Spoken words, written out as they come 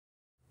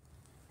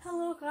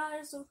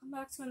guys, welcome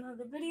back to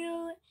another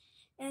video,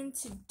 and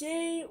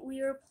today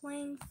we are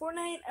playing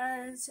Fortnite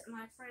as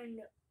my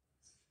friend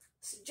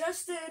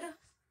suggested.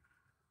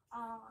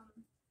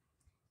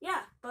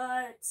 Yeah,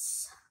 but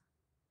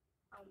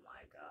oh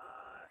my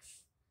gosh.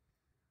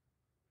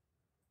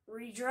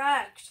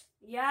 Redirect.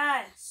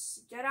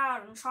 Yes. Get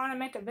out. I'm trying to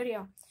make a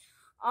video.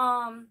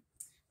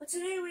 But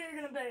today we are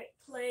gonna be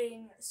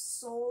playing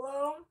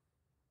solo.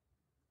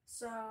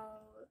 So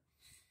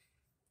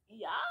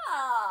yeah,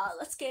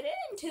 let's get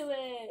into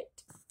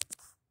it.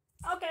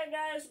 Okay,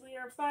 guys, we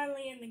are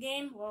finally in the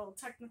game. Well,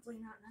 technically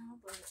not now,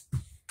 but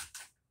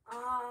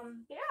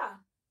yeah.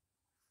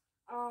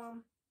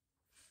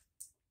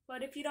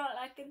 But if you don't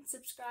like and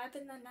subscribe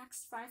in the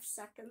next 5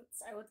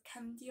 seconds, I would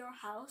come to your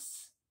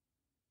house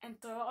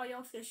and throw all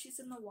your fishies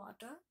in the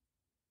water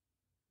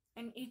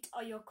and eat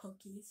all your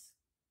cookies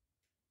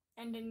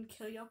and then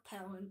kill your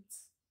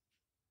parents.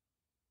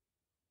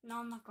 No,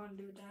 I'm not gonna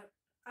do that.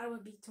 I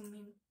would be too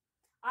mean.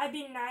 I'd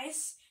be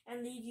nice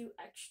and leave you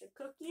extra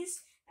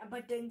cookies,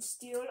 but then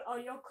steal all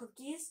your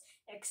cookies,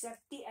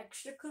 accept the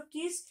extra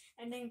cookies,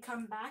 and then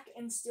come back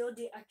and steal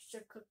the extra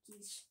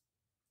cookies.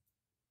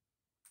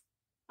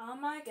 Oh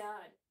my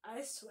god,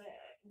 I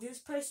swear. This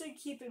person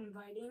keep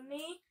inviting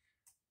me.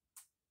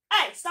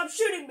 Hey, stop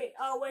shooting me!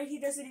 Oh wait, he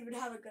doesn't even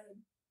have a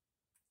gun.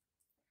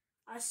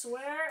 I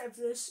swear, if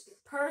this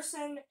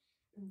person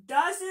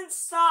doesn't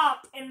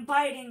stop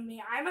inviting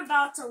me, I'm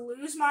about to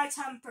lose my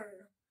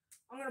temper.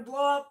 I'm gonna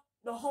blow up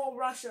the whole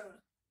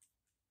Russia.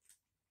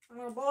 I'm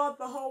gonna blow up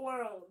the whole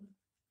world.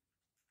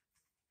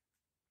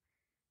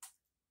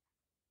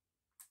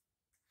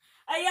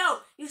 Hey yo,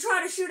 you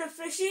try to shoot a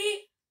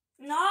fishy?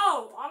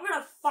 No, I'm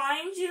gonna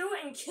find you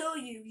and kill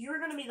you. You're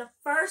gonna be the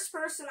first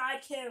person I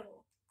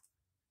kill.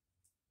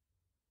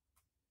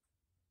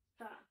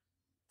 Huh.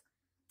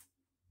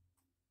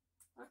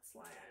 Let's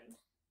land.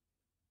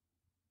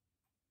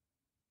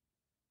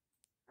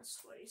 That's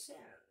sweaty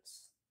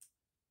sands.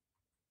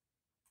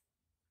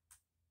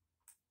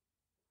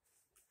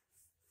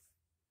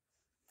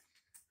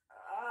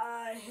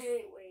 I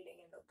hate waiting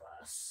in the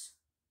bus.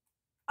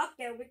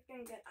 Okay, we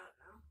can get out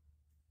now.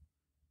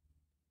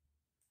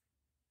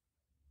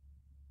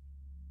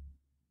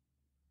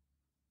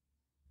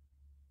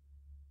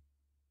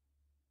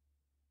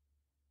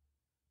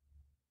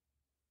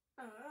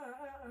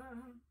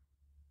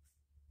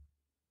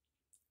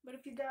 But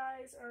if you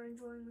guys are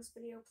enjoying this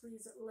video,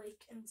 please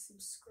like and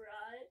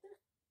subscribe.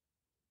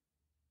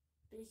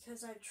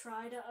 Because I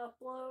try to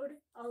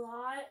upload a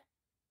lot,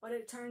 but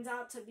it turns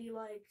out to be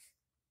like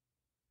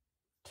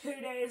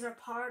 2 days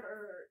apart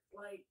or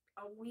like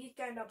a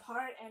weekend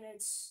apart, and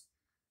it's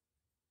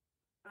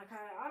okay.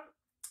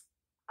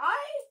 I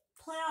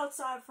play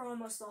outside for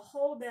almost the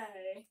whole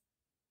day.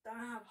 Then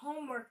I have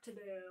homework to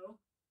do.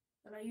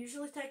 Then I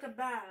usually take a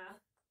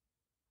bath.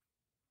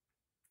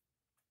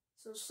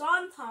 So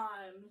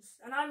sometimes,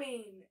 and I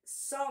mean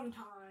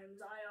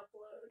sometimes, I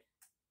upload.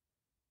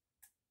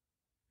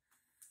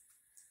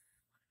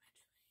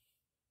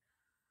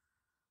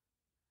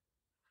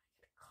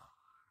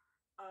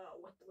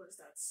 What was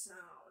that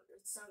sound?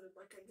 It sounded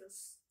like I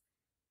just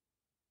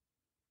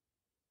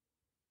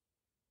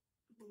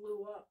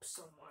blew up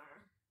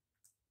somewhere.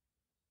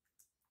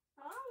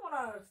 I don't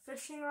want a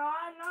fishing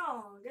rod.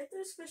 No, get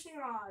this fishing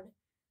rod.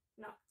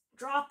 No,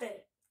 drop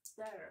it.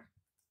 There.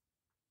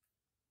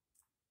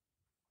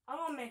 I'm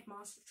gonna make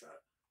monster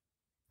truck.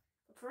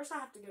 But first I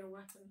have to get a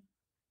weapon.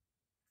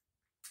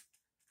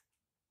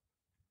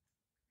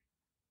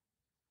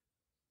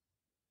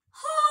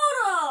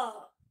 Hold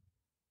up!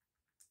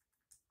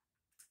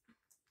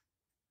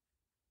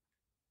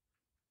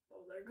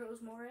 Well, there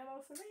goes more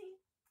ammo for me.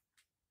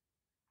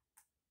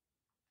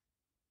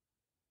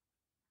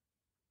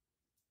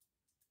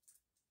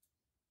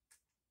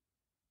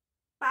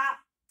 Bop.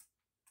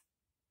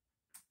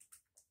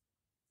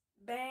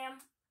 Bam.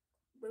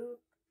 Boop.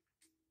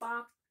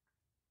 Bop.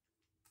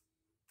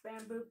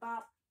 Bam, boop,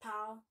 bop.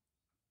 Pow.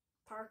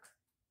 Park.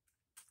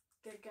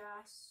 Get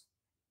gas.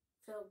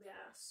 Fill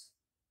gas.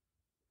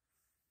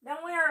 Then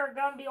we are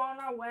gonna be on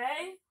our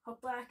way.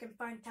 Hopefully I can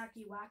find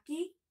Tacky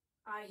Wacky.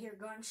 I hear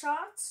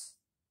gunshots.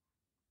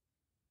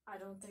 I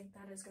don't think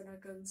that is gonna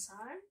good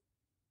sign.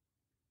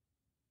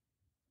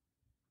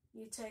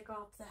 You take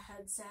off the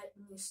headset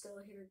and you still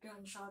hear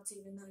gunshots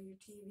even though your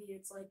TV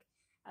it's like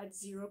at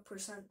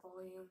 0%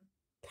 volume.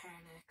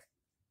 Panic.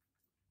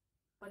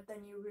 But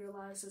then you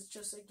realize it's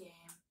just a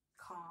game.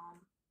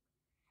 Calm.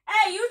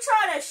 Hey, you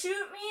try to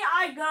shoot me,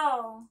 I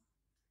go.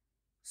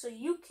 So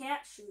you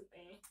can't shoot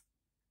me.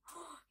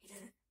 He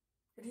didn't.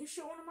 Did he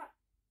shoot one of my...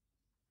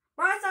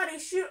 Bro, I thought he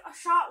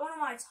shot one of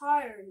my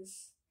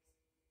tires.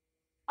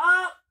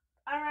 Oh,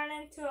 I ran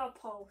into a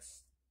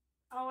post.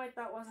 Oh wait,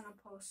 that wasn't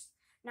a post.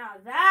 Now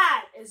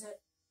that is it.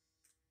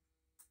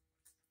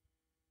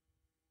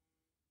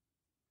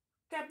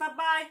 Okay,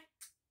 bye-bye.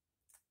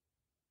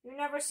 You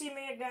never see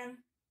me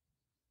again.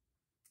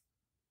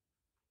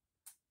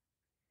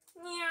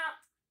 Yeah.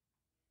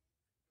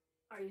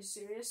 Are you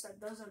serious? That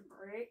doesn't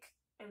break?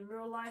 In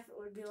real life, it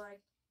would be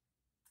like...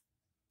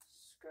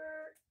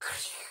 Skirt.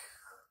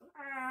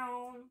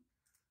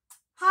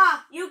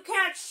 You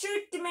can't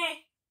shoot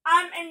me!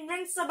 I'm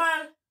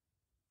invincible!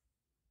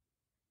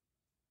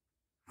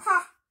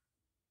 Ha!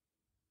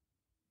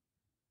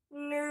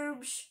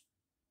 Noobs.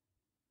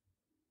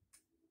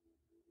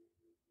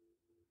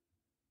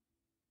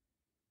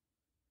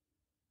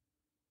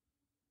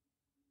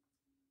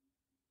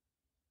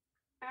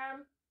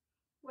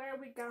 Where are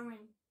we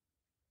going?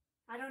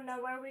 I don't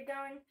know where we're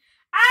going.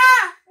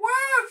 Ah!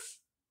 Wolves!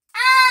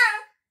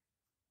 Ah!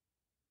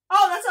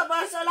 Oh, that's a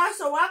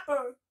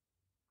velociraptor.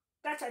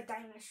 That's a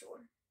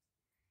dinosaur.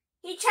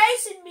 He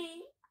chasing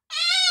me.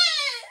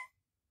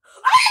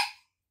 Ah!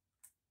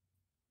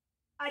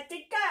 I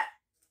think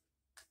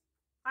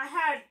I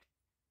had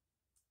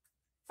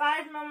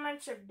 5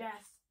 moments of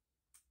death.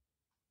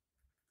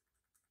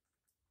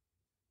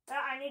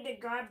 I need to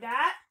grab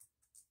that.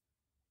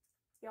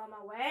 Be on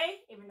my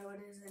way, even though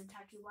it isn't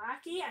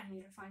Takiwaki. I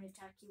need to find a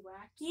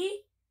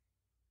Takiwaki.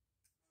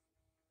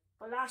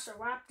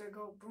 Velociraptor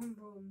go boom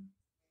boom.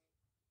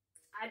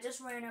 I just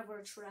ran over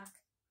a truck.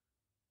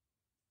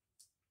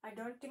 I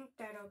don't think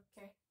that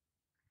okay.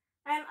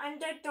 I'm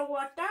under the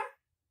water.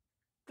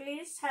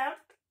 Please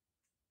help.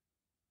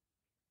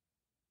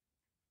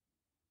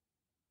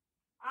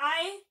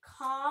 I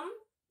calm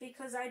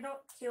because I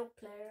don't kill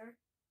player.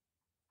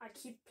 I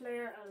keep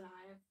player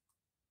alive.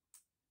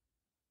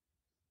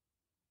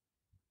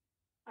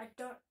 I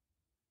don't.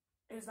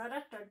 Is that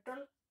a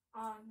turtle?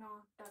 Oh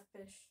no, that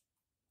fish.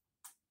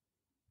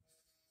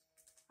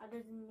 I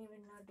didn't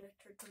even know the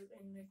turtle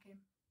in the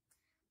game.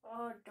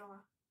 Oh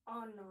no.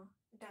 Oh no.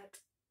 That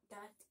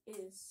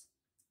is.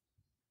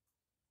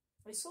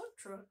 I saw a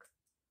truck.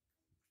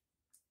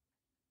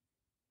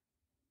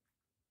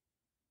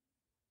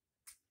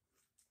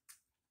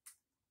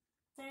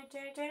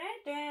 Hopefully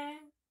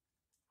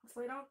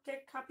don't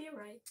get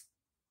copyright.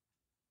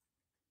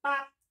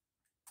 Bop.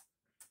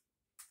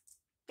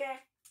 Okay.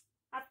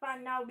 Have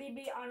fun now, we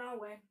be on our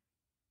way.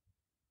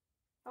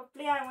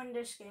 Hopefully I win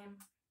this game.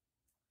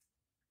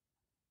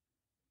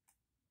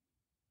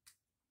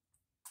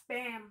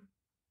 Bam.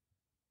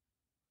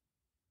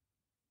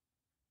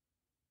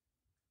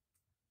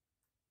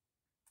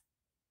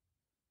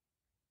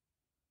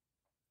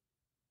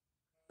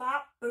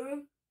 Bop,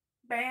 boom,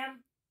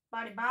 bam,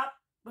 body bop,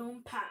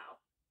 boom, pow.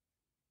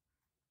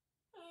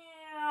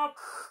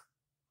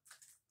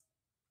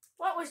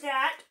 What was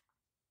that?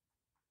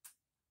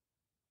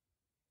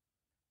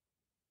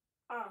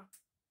 Oh,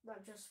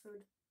 that's just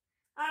food.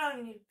 I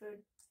don't need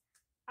food.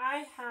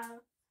 I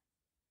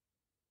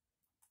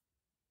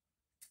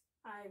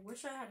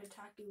wish I had a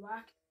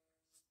Takiwaki.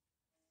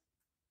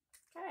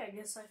 Okay, I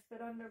guess I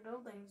fit under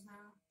buildings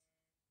now.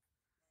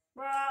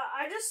 Bruh,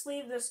 I just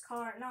leave this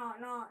car. No.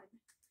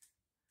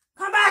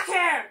 Come back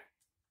here!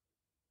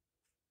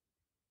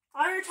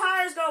 All your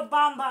tires go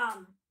bomb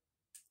bomb.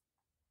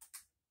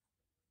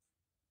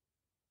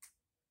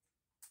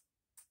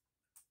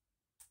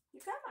 You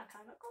got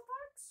mechanical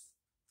parts?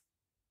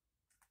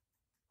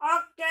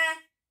 Okay.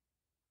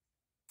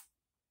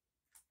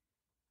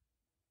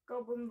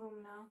 Go boom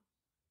boom now.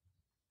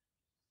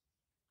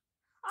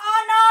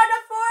 Oh no,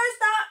 the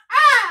forest!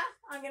 Ah!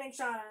 I'm getting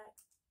shot at.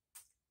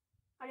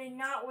 I did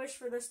not wish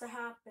for this to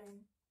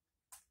happen.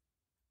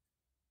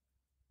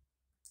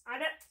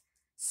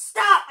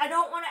 Stop! I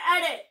don't want to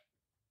edit.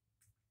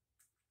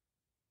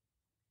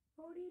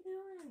 What are you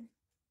doing?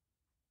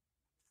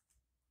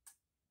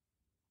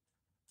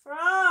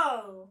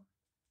 Bro!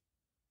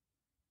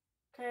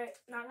 Okay,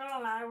 not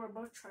gonna lie, we're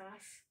both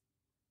trash.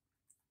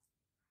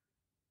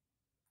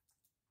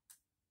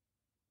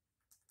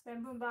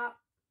 Bam boom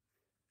bop.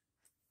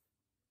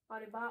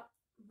 Body bop.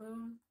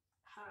 Boom.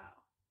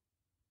 Pow.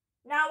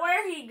 Now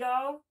where'd he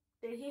go?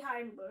 Did he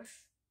hide in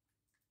bush?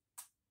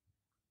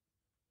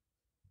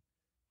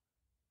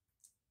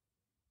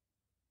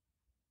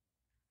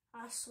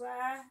 I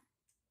swear.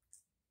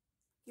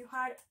 You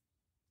hide.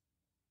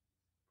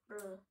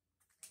 Bruh.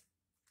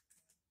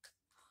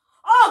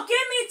 Oh,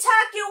 give me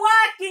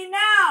Takiwaki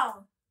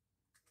now!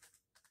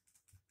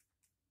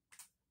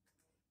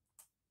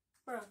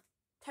 Bro,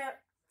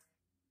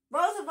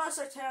 both of us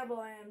are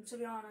terrible aim, to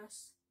be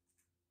honest.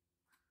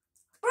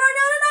 Bro,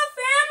 not enough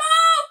ammo!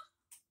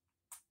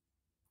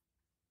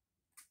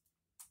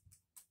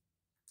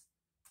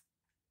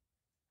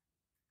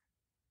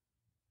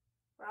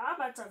 Bro, I'm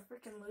about to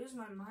freaking lose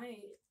my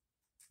mind.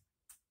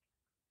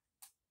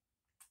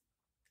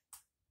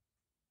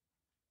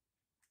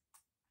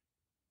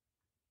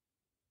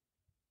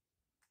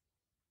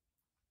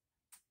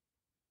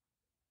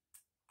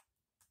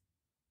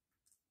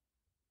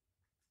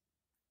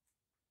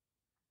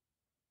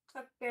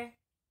 Okay.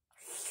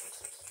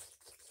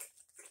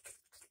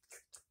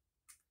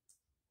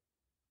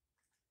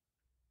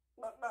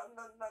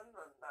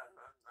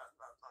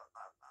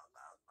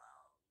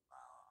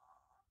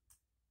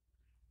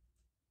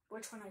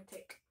 Which one I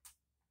take?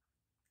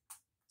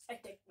 I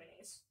take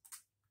minis.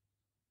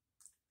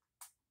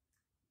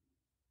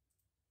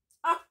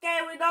 Okay,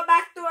 we go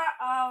back to our.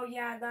 Oh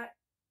yeah,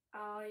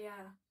 Oh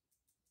yeah.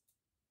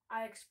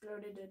 I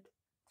exploded it.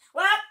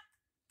 Well,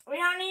 we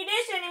don't need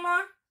this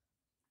anymore.